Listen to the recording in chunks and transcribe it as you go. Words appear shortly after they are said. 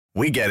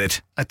We get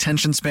it.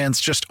 Attention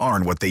spans just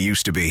aren't what they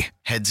used to be.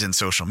 Heads in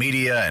social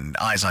media and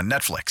eyes on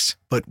Netflix.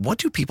 But what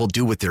do people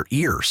do with their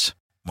ears?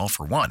 Well,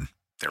 for one,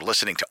 they're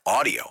listening to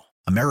audio.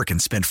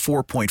 Americans spend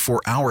 4.4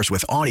 hours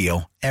with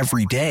audio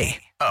every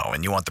day. Oh,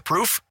 and you want the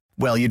proof?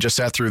 Well, you just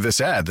sat through this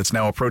ad that's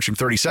now approaching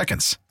 30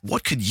 seconds.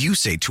 What could you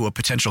say to a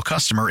potential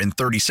customer in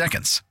 30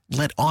 seconds?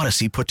 Let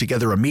Odyssey put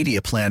together a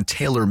media plan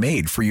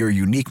tailor-made for your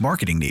unique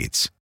marketing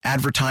needs.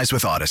 Advertise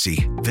with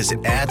Odyssey.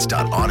 Visit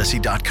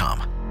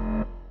ads.odyssey.com.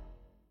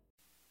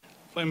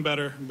 Playing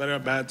better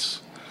at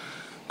bats,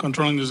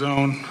 controlling the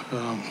zone,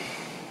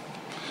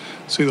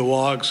 see the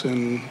walks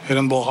and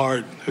hitting the ball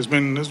hard. It's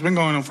been going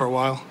on for a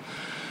while.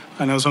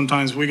 I know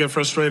sometimes we get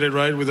frustrated,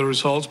 right, with the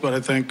results, but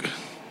I think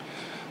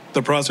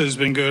the process has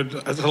been good.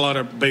 There's a lot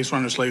of base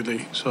runners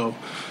lately, so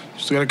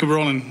just got to keep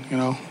rolling. You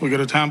know, we go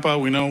to Tampa,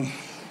 we know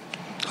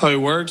how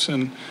it works,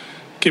 and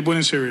keep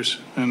winning series,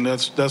 and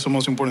that's the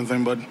most important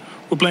thing. But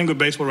we're playing good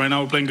baseball right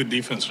now. We're playing good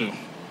defense too.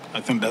 I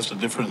think that's the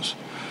difference.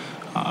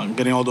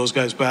 Getting all those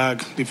guys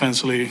back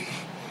defensively,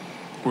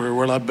 we're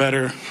a lot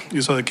better.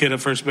 You saw the kid at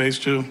first base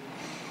too.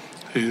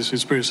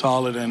 He's pretty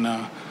solid, and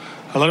a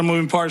lot of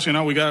moving parts. You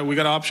know, we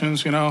got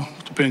options. You know,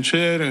 to pinch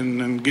hit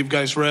and give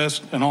guys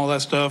rest and all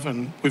that stuff,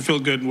 and we feel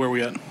good where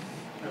we at. Having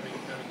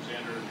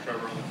Xander and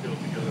Trevor on the field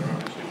together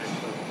obviously makes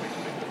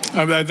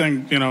a big difference. I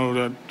think, you know,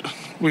 that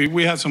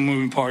we had some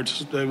moving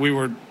parts. We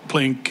were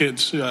playing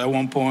kids at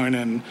one point,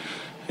 and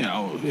you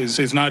know,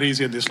 it's not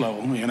easy at this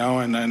level. You know,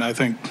 and I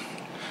think.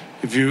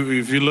 If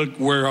you look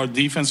where our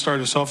defense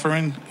started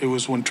suffering, it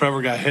was when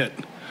Trevor got hit.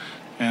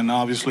 And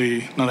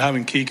obviously not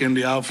having Keek in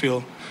the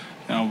outfield,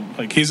 you know,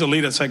 like he's a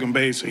lead at second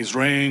base, his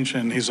range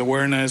and his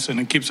awareness, and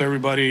it keeps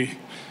everybody,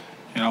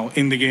 you know,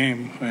 in the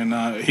game.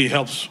 And he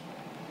helps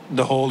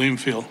the whole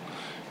infield.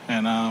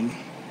 And,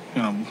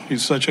 you know,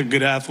 he's such a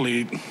good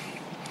athlete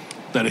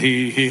that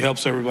he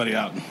helps everybody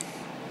out.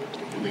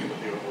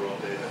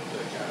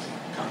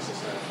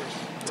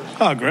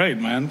 Oh, great,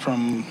 man.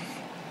 From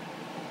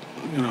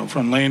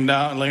laying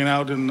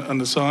out in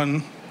the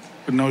sun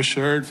with no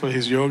shirt for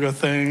his yoga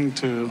thing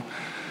to,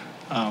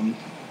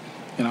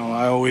 you know,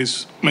 I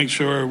always make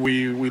sure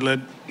we let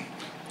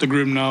the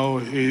group know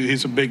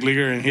he's a big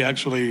leaguer, and he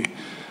actually,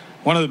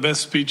 one of the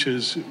best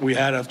speeches we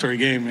had after a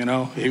game, you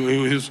know, he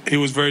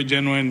was very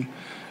genuine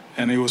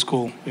and he was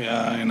cool.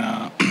 Yeah,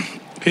 and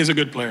he's a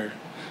good player.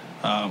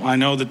 I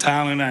know the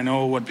talent, I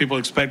know what people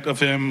expect of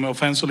him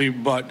offensively,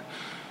 but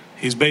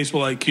his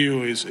baseball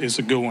IQ is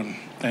a good one.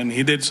 And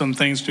he did some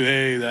things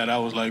today that I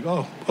was like,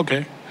 oh,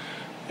 okay.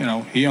 You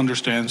know, he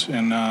understands.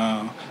 And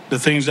the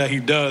things that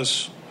he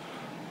does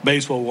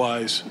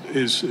baseball-wise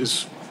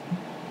is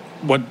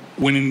what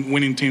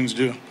winning teams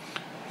do.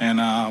 And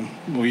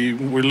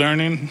we're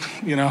learning,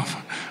 you know.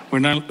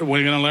 We're going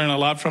to learn a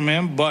lot from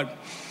him. But,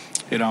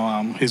 you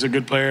know, he's a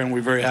good player, and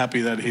we're very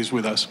happy that he's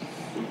with us.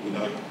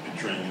 Without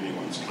betraying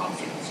anyone's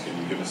confidence, can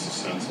you give us a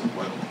sense of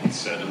what he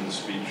said in the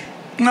speech?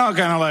 No,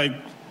 kind of like,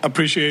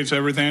 appreciates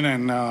everything,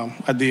 and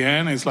at the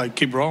end it's like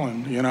keep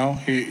rolling. You know,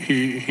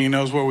 he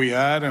knows where we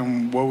at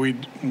and what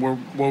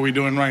we're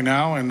doing right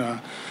now, and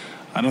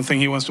I don't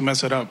think he wants to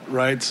mess it up,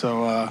 right?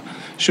 So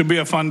should be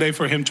a fun day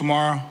for him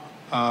tomorrow.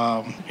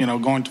 You know,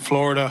 going to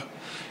Florida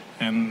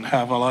and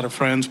have a lot of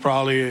friends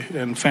probably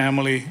and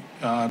family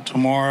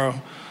tomorrow.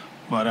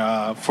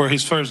 But for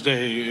his first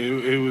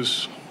day, it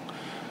was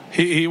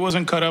he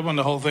wasn't caught up on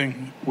the whole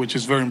thing, which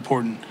is very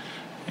important.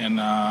 And,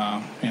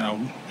 you know,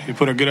 he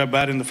put a good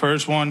at-bat in the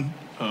first one,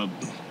 you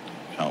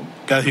know,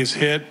 got his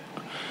hit,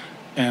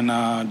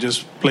 and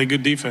just played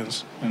good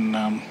defense. And,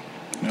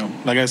 you know,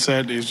 like I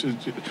said,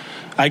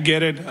 I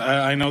get it.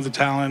 I know the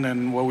talent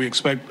and what we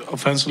expect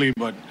offensively,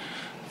 but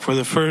for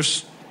the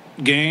first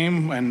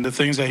game and the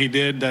things that he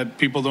did that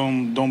people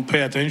don't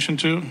pay attention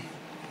to,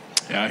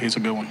 yeah, he's a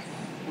good one.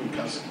 You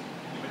mentioned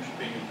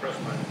being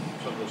impressed by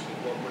some of those things.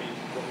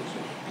 What was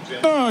the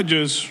example?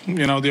 Just,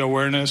 you know, the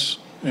awareness.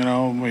 You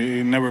know,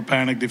 he never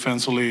panicked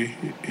defensively.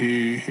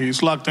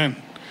 He's locked in.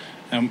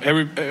 And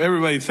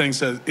everybody thinks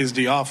that is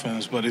the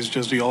offense, but it's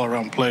just the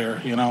all-around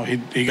player. You know,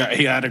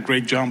 he had a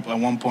great jump at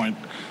one point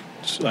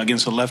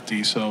against a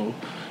lefty. So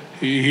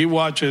he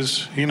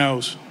watches, he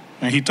knows,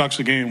 and he talks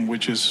the game,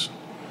 which is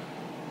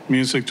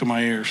music to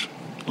my ears.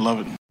 I love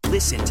it.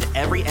 Listen to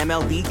every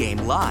MLB game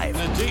live.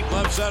 In the deep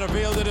left center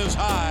field, it is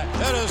high,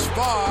 it is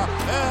far,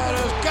 it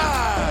is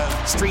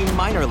gone. Stream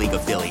minor league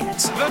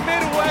affiliates. The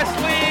Midwest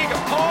League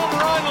home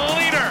run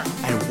leader.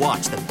 And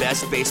watch the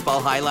best baseball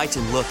highlights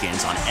and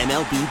look-ins on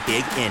MLB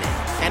Big Inning.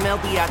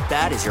 MLB At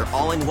Bat is your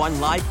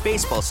all-in-one live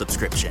baseball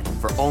subscription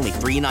for only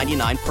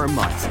 $3.99 per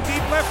month.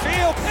 Deep left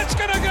field, it's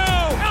gonna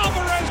go.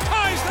 Alvarez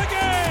ties the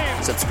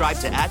game. Subscribe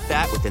to At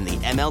Bat within the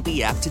MLB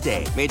app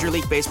today. Major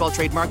League Baseball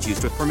trademarks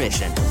used with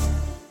permission.